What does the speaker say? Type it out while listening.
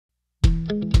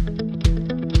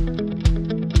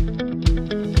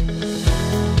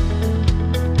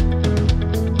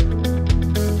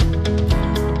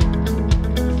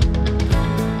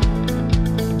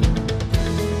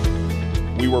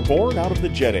born out of the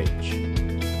jet age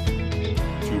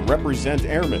to represent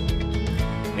airmen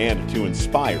and to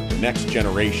inspire the next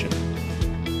generation.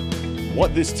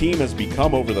 What this team has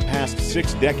become over the past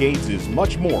 6 decades is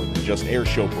much more than just air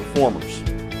show performers.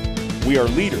 We are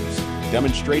leaders,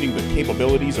 demonstrating the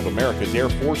capabilities of America's Air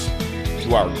Force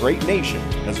to our great nation,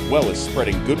 as well as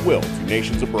spreading goodwill to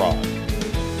nations abroad.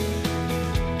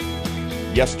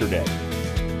 Yesterday,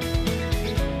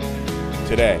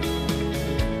 today,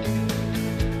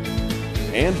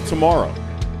 and tomorrow.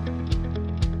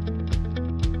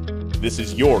 This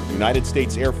is your United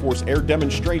States Air Force Air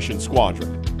Demonstration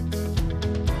Squadron.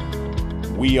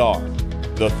 We are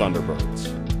the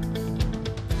Thunderbirds.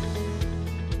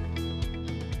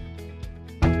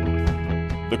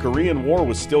 The Korean War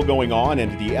was still going on,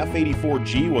 and the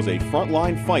F-84G was a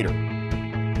frontline fighter.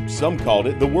 Some called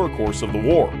it the workhorse of the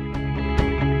war.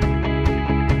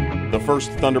 The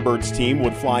first Thunderbirds team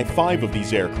would fly 5 of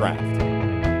these aircraft.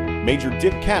 Major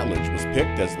Dick Catledge was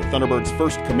picked as the Thunderbirds'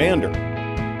 first commander.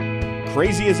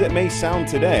 Crazy as it may sound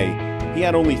today, he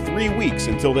had only 3 weeks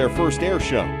until their first air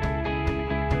show.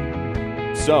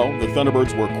 So, the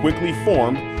Thunderbirds were quickly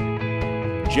formed,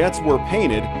 jets were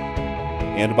painted,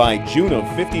 and by June of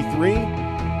 '53,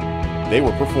 they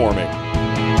were performing.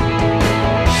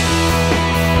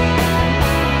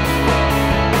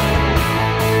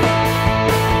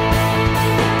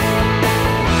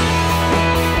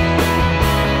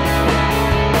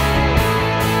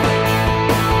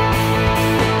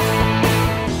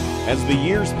 As the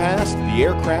years passed, the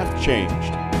aircraft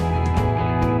changed.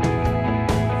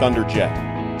 Thunderjet,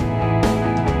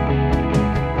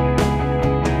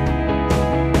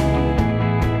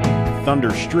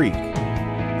 Thunderstreak,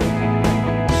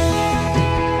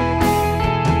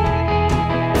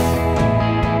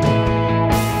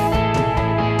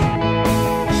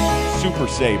 Super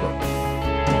Sabre,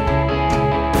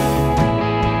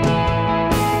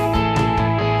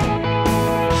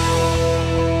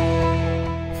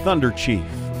 Thunder Chief,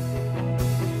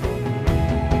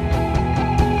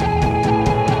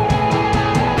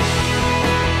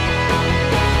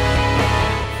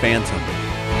 Phantom,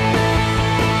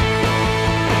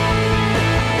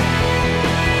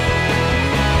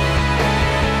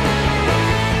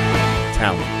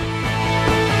 Talon,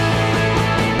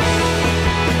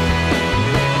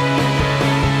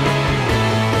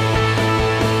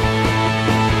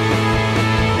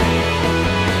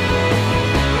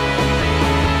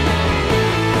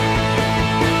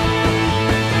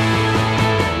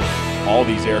 all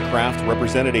these aircraft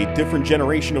represented a different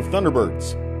generation of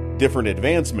Thunderbirds, different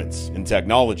advancements in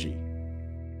technology.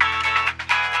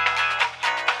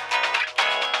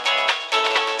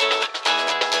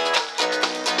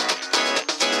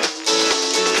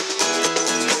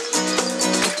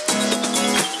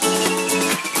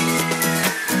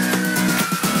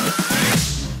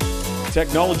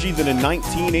 Technology that in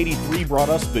 1983 brought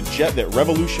us the jet that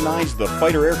revolutionized the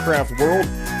fighter aircraft world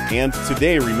and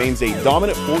today remains a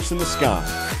dominant force in the sky.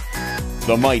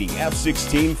 The mighty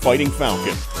F-16 Fighting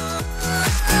Falcon.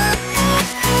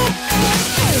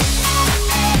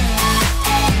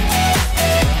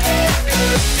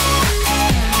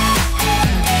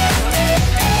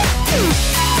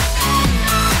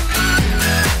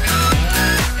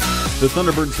 The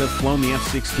Thunderbirds have flown the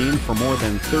F-16 for more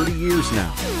than 30 years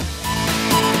now.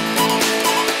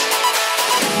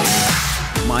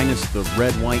 Minus the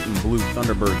red, white, and blue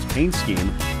Thunderbirds paint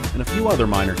scheme and a few other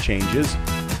minor changes,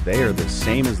 they are the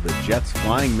same as the jets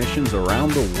flying missions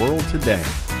around the world today.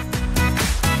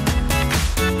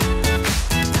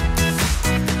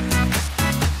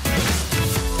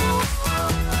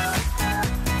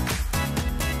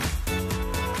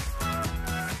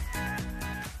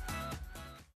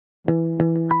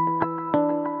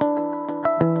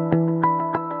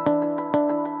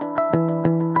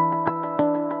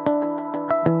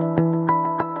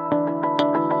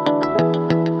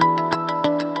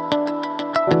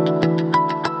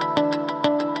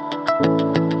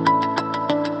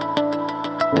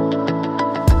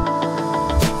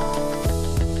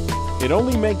 It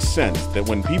only makes sense that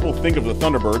when people think of the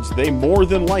Thunderbirds, they more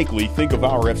than likely think of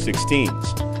our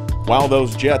F-16s. While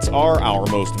those jets are our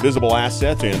most visible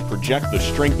asset and project the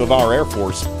strength of our Air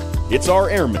Force, it's our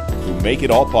airmen who make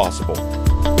it all possible.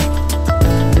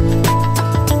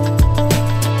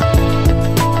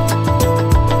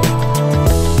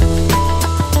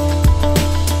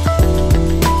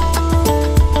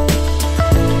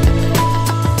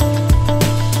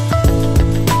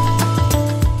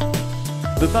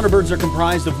 The Thunderbirds are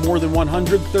comprised of more than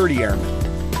 130 airmen.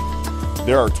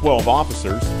 There are 12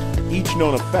 officers, each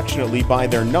known affectionately by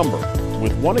their number,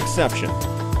 with one exception,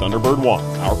 Thunderbird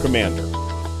 1, our commander.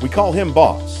 We call him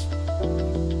Boss.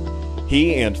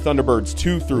 He and Thunderbirds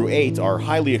 2 through 8 are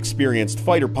highly experienced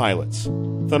fighter pilots.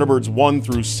 Thunderbirds 1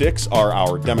 through 6 are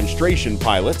our demonstration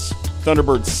pilots.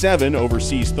 Thunderbird 7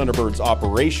 oversees Thunderbird's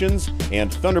operations,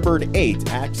 and Thunderbird 8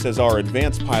 acts as our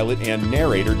advanced pilot and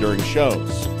narrator during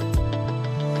shows.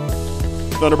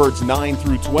 Thunderbirds 9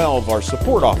 through 12 are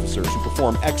support officers who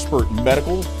perform expert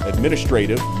medical,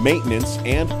 administrative, maintenance,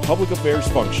 and public affairs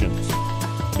functions.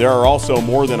 There are also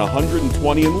more than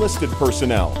 120 enlisted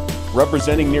personnel,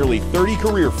 representing nearly 30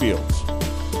 career fields.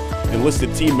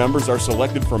 Enlisted team members are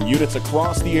selected from units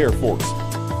across the Air Force.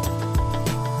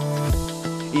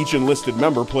 Each enlisted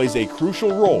member plays a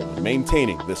crucial role in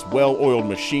maintaining this well-oiled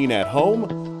machine at home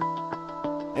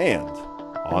and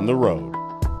on the road.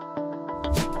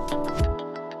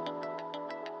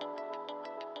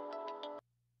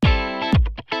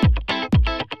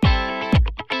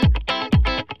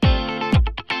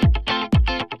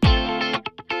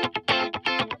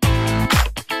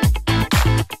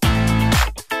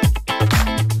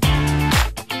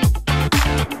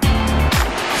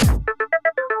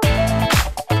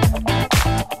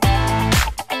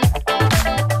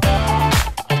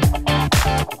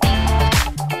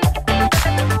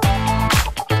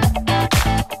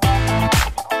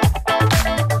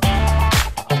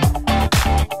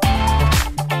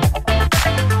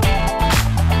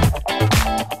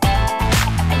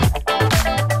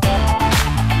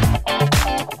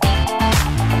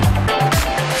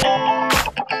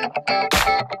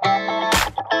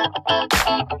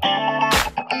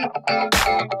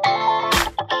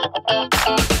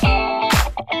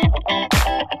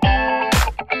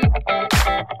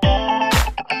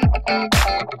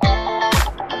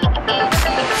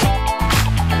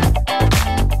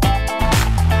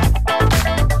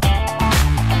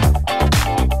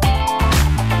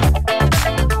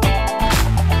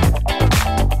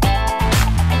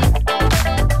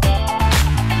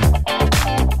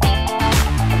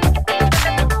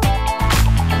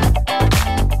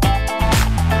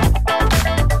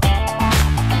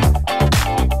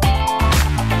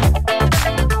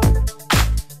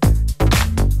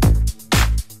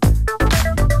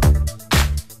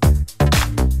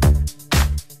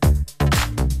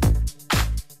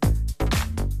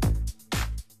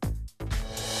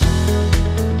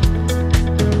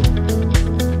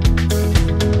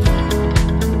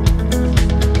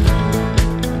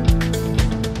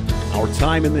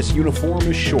 Time in this uniform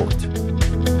is short,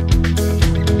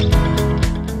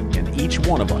 and each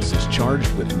one of us is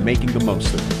charged with making the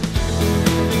most of it.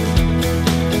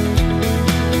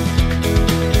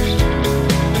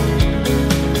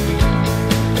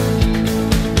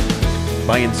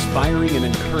 By inspiring and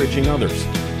encouraging others,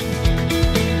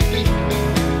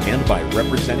 and by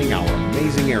representing our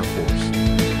amazing Air Force.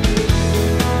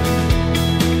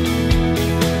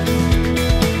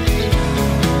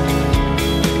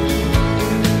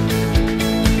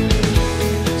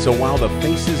 So while the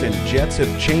faces and jets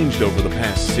have changed over the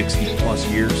past 60-plus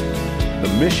years, the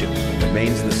mission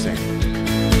remains the same.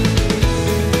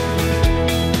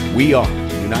 We are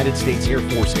the United States Air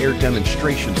Force Air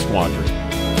Demonstration Squadron.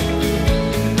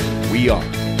 We are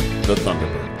the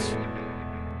Thunderbirds.